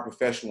think our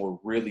profession will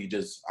really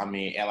just, and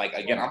like,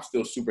 again, I'm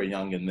still super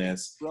young in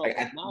this.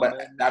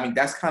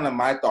 That's kind of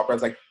my thought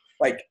process.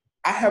 Like,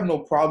 I have no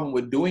problem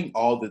with doing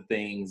all the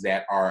things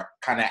that are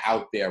kind of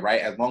out there,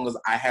 right? As long as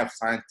I have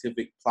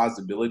scientific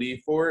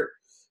plausibility for it.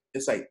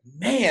 It's like,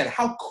 man,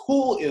 how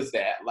cool is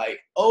that? Like,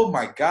 oh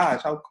my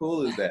gosh, how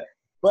cool is that?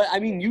 But I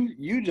mean,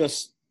 you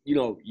just,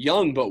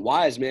 young but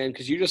wise, man,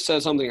 because you just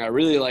said something I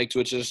really liked,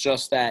 which is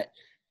just that,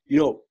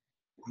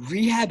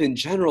 rehab in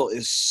general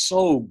is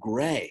so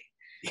gray.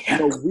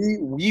 Yeah.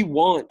 We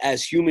want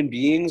as human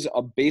beings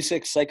a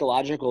basic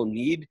psychological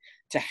need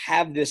to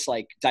have this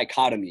like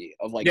dichotomy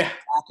of like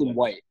black and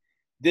white.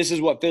 This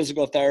is what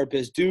physical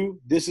therapists do.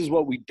 This is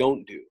what we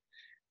don't do.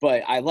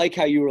 But I like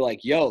how you were like,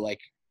 yo, like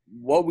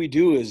what we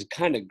do is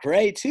kind of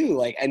gray too.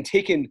 Like, and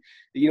taking,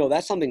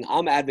 that's something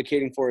I'm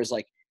advocating for, is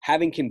like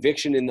having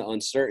conviction in the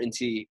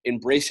uncertainty,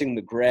 embracing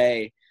the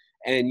gray.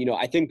 And,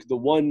 I think the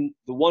one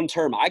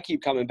term I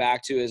keep coming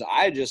back to is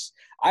I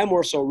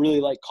more so really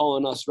like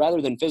calling us,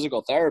 rather than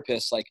physical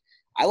therapists, like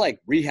I like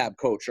rehab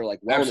coach or like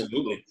wellness.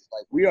 Absolutely.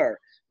 Like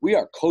we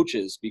are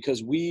coaches,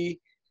 because we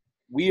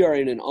are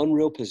in an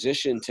unreal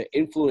position to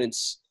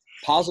influence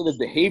positive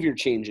behavior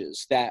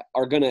changes that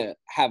are going to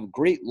have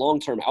great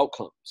long-term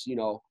outcomes.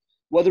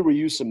 Whether we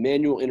use some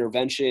manual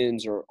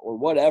interventions or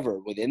whatever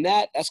within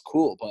that, that's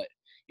cool. But,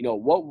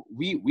 what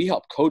we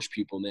help coach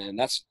people, man,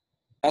 that's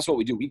what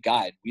we do. We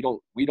guide.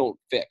 We don't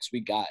fix.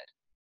 We guide.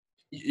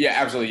 Yeah,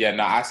 absolutely. Yeah,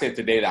 no, I said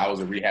today that I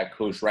was a rehab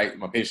coach, right?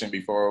 My patient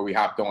before we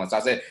hopped on. So I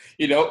said,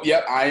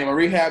 yep, I am a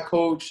rehab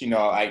coach. I'm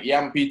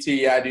a PT.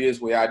 Yeah, I do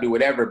this, I do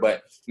whatever.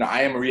 But,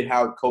 I am a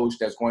rehab coach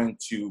that's going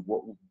to,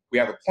 we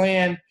have a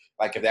plan.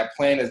 Like if that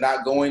plan is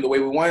not going the way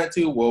we want it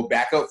to, we'll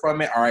back up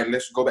from it. All right,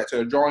 let's go back to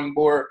the drawing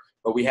board.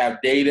 But we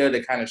have data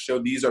to kind of show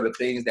these are the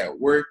things that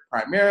work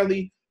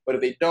primarily. But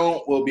if they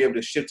don't, we'll be able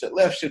to shift to the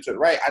left, shift to the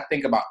right. I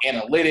think about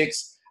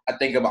analytics. I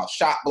think about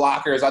shot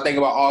blockers. I think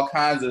about all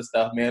kinds of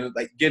stuff, man. It's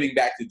like getting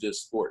back to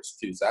just sports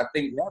too. So I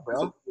think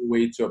that's a cool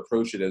way to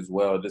approach it as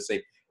well. Just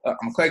say, I'm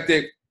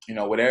eclectic,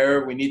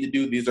 whatever we need to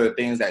do. These are the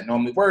things that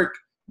normally work.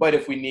 But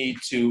if we need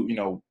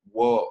to,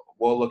 we'll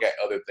look at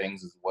other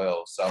things as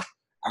well. So,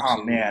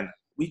 man,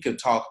 we could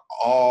talk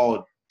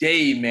all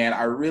day, man.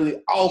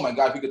 Oh my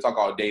God, we could talk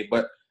all day.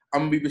 But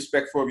I'm going to be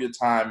respectful of your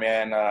time,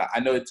 man. I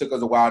know it took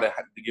us a while to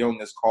get on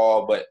this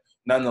call, but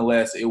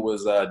nonetheless, it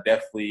was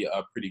definitely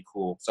pretty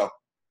cool. So,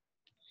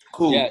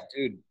 cool. Yeah,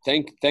 dude.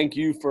 Thank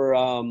you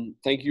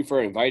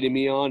for inviting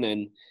me on,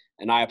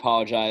 and I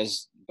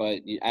apologize,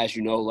 but as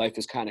you know, life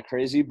is kind of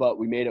crazy, but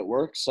we made it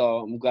work. So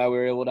I'm glad we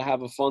were able to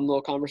have a fun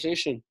little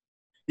conversation.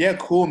 Yeah,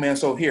 cool, man.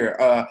 So here,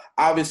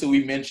 obviously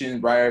we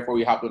mentioned right before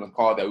we hopped on the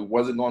call that we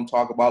wasn't going to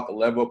talk about the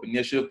Level Up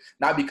Initiative,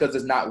 not because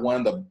it's not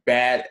one of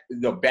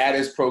the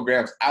baddest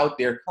programs out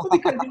there, but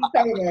because we've been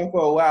talking about it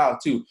for a while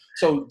too.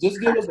 So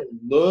just give us a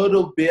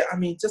little bit,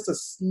 just a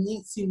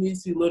sneaky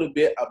little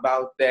bit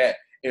about that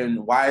and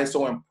why it's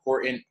so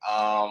important.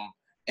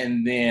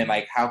 And then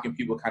like, how can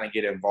people kind of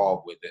get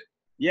involved with it?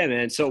 Yeah,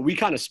 man. So we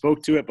kind of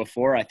spoke to it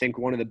before. I think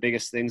one of the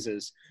biggest things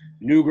is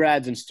new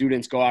grads and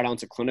students go out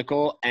onto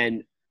clinical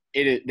and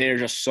they're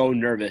just so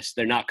nervous.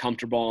 They're not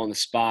comfortable on the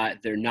spot.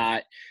 They're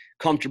not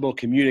comfortable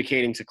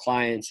communicating to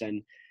clients.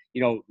 And,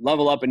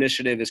 Level Up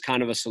Initiative is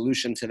kind of a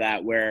solution to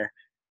that where,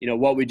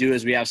 what we do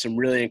is we have some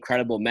really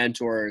incredible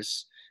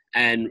mentors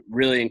and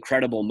really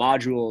incredible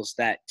modules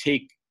that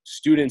take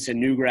students and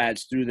new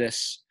grads through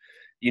this,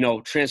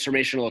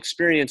 transformational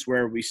experience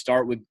where we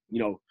start with,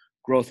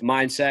 growth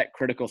mindset,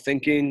 critical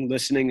thinking,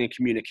 listening and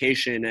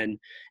communication, and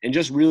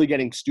just really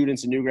getting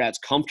students and new grads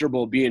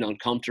comfortable being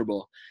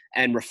uncomfortable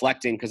and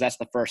reflecting, because that's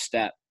the first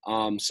step.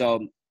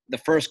 So the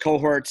first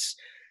cohorts,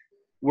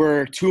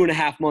 we're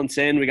 2.5 months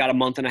in. We got a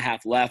month and a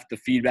half left. The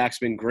feedback's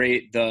been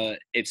great.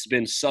 It's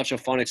been such a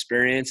fun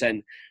experience,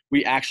 and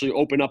we actually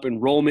open up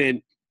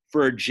enrollment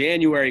for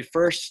January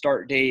 1st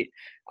start date,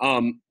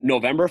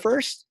 November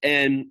 1st,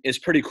 and it's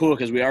pretty cool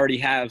because we already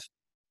have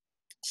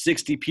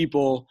 60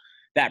 people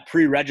that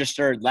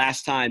pre-registered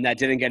last time that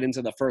didn't get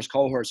into the first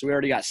cohort. So we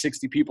already got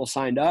 60 people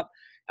signed up,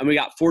 and we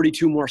got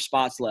 42 more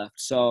spots left.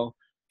 So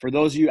for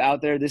those of you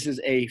out there, this is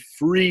a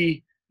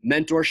free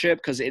mentorship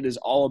because it is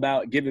all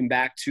about giving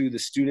back to the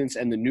students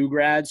and the new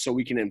grads so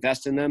we can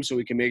invest in them, so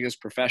we can make this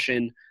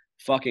profession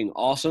fucking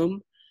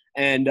awesome.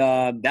 And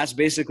that's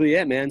basically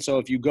it, man. So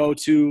if you go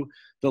to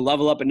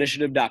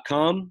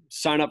thelevelupinitiative.com,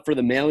 sign up for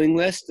the mailing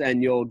list,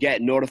 and you'll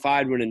get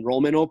notified when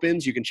enrollment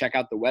opens. You can check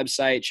out the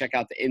website, check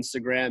out the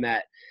Instagram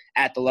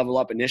at the Level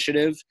Up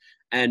Initiative,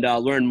 and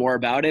learn more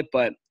about it.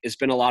 But it's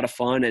been a lot of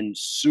fun and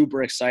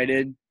super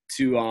excited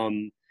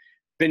to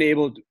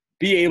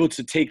be able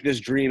to take this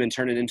dream and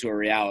turn it into a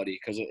reality,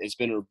 because it's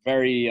been a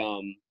very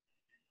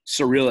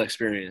surreal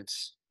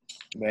experience.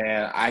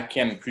 Man, I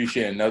can't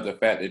appreciate enough the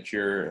fact that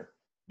you're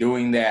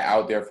doing that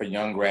out there for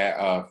young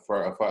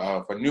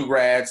for new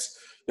grads,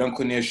 young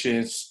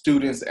clinicians,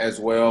 students as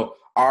well.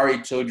 I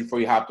already told you before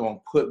you hopped on,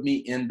 put me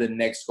in the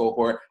next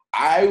cohort.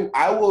 I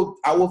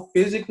will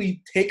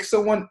physically take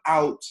someone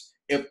out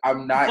if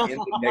I'm not in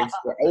the next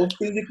cohort. I will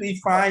physically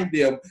find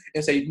them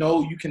and say,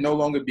 no, you can no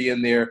longer be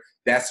in there.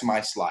 That's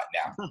my slot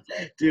now.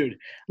 Dude,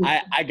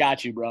 I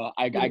got you, bro.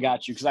 I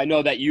got you, because I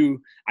know that you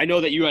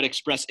had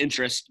expressed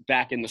interest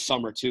back in the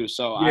summer too.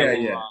 So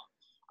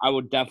I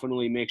would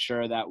definitely make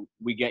sure that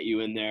we get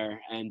you in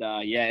there. And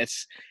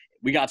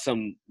we got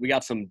some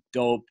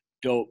dope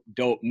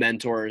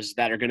mentors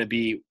that are going to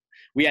be.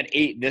 We had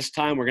 8 this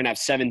time. We're going to have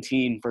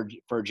 17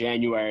 for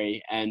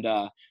January. And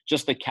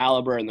just the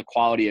caliber and the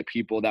quality of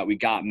people that we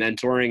got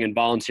mentoring and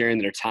volunteering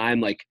their time,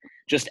 like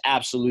just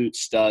absolute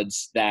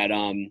studs that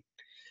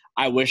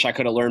I wish I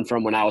could have learned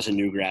from when I was a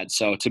new grad.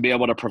 So to be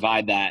able to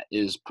provide that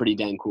is pretty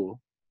dang cool.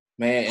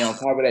 Man, and on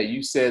top of that,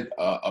 you said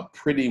a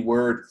pretty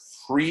word,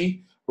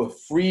 free. But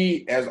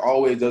free, as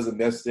always, doesn't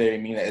necessarily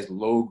mean that it's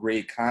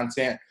low-grade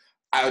content.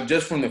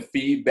 Just from the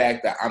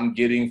feedback that I'm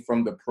getting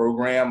from the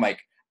program, like,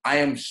 I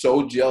am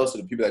so jealous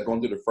of the people that are going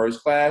through the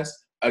first class.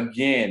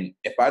 Again,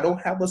 if I don't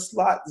have a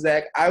slot,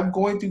 Zach, I'm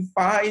going to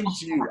find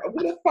you. I'm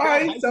going to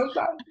find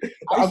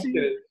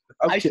somebody.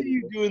 I see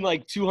you doing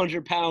like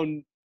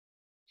 200-pound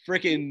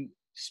freaking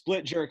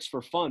split jerks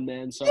for fun,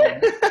 man. So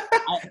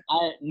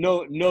I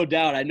no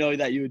doubt I know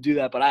that you would do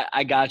that, but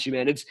I got you,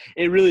 man.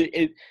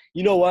 You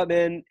know what,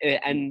 man?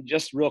 And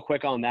just real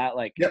quick on that,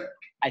 like, yep.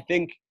 I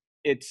think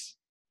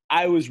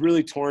I was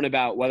really torn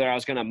about whether I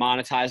was going to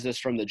monetize this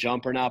from the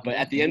jump or not. But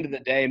at the end of the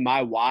day,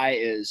 my why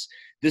is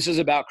this is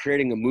about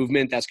creating a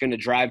movement that's going to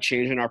drive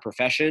change in our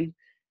profession.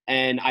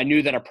 And I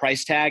knew that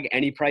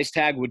any price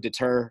tag would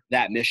deter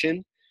that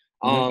mission.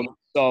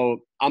 So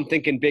I'm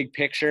thinking big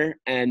picture,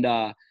 and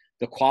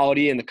the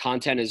quality and the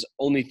content is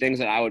only things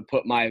that I would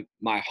put my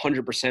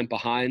 100%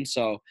 behind.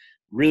 So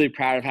really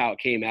proud of how it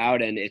came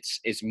out. And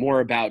it's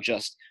more about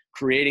just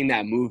creating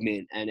that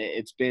movement. And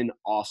it's been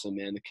awesome,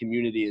 man. The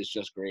community is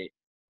just great.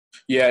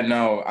 Yeah,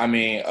 no,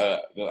 again,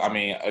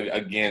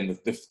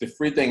 the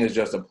free thing is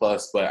just a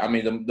plus, but I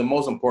mean, the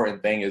most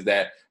important thing is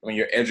that when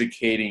you're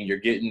educating, you're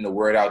getting the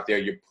word out there,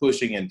 you're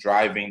pushing and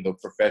driving the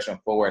profession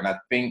forward. And I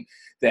think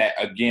that,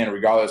 again,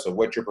 regardless of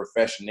what your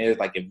profession is,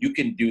 like, if you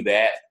can do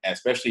that,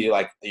 especially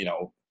like,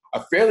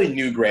 a fairly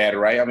new grad,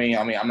 right? I mean,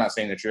 I'm not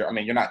saying that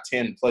you're not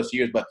 10 plus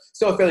years, but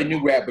still a fairly new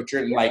grad, but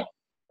you're like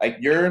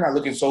you're not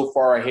looking so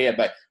far ahead.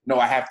 Like, no,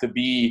 I have to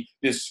be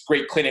this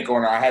great clinic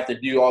owner. I have to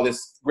do all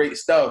this great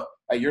stuff.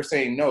 Like, you're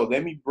saying, no,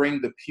 let me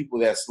bring the people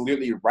that's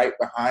literally right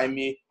behind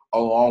me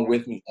along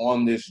with me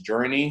on this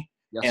journey.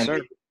 Yes, and sir.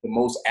 make it the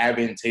most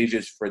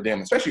advantageous for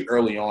them, especially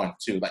early on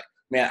too. Like,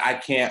 man, I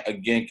can't,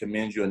 again,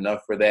 commend you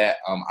enough for that.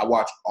 I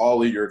watch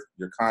all of your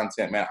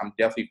content, man. I'm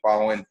definitely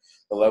following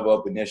the Level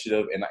Up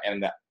Initiative, and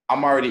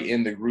I'm already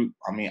in the group.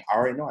 I mean, I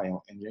already know I am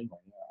in the group.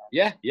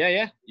 Yeah,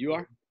 you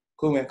are.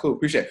 Cool, man. Cool.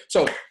 Appreciate it.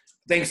 So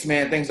thanks,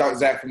 man. Thanks, Dr.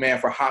 Zach,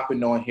 for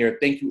hopping on here.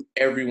 Thank you,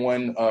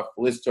 everyone, for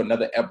listening to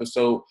another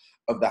episode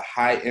of the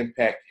High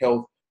Impact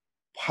Health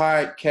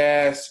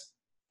Podcast.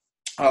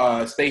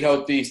 Stay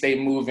healthy, stay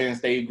moving,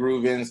 stay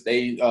grooving,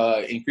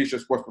 increase your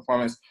sports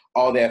performance,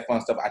 all that fun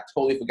stuff. I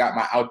totally forgot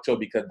my outro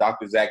because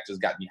Dr. Zach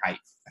just got me hyped.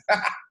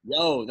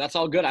 Yo, that's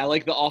all good. I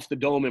like the off the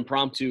dome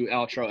impromptu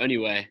outro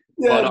anyway.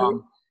 Yeah, But man.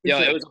 For yo,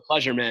 sure. it was a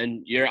pleasure,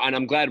 man. And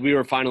I'm glad we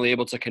were finally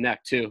able to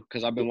connect too,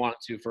 because I've been wanting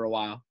to for a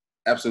while.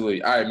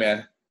 Absolutely. All right,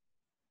 man.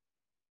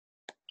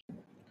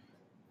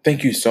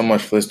 Thank you so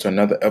much for listening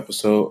to another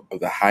episode of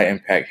the High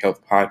Impact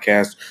Health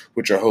Podcast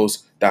with your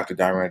host, Dr.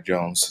 Diamond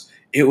Jones.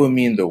 It would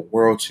mean the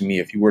world to me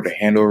if you were to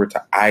hand over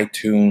to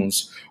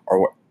iTunes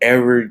or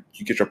wherever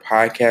you get your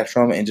podcast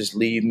from and just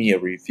leave me a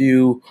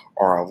review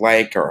or a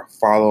like or a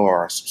follow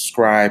or a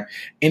subscribe.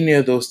 Any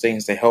of those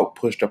things to help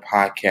push the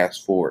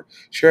podcast forward.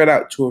 Share it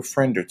out to a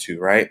friend or two,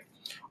 right?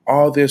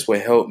 All this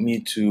will help me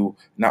to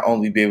not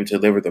only be able to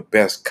deliver the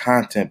best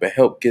content, but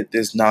help get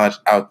this knowledge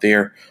out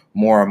there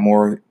more and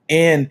more.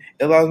 And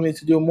it allows me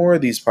to do more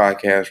of these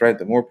podcasts, right?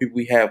 The more people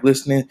we have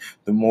listening,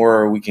 the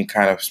more we can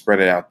kind of spread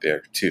it out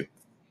there too.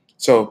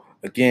 So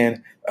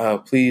again,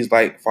 please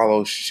like,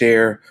 follow,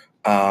 share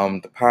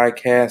the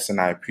podcast, and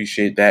I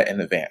appreciate that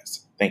in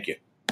advance. Thank you.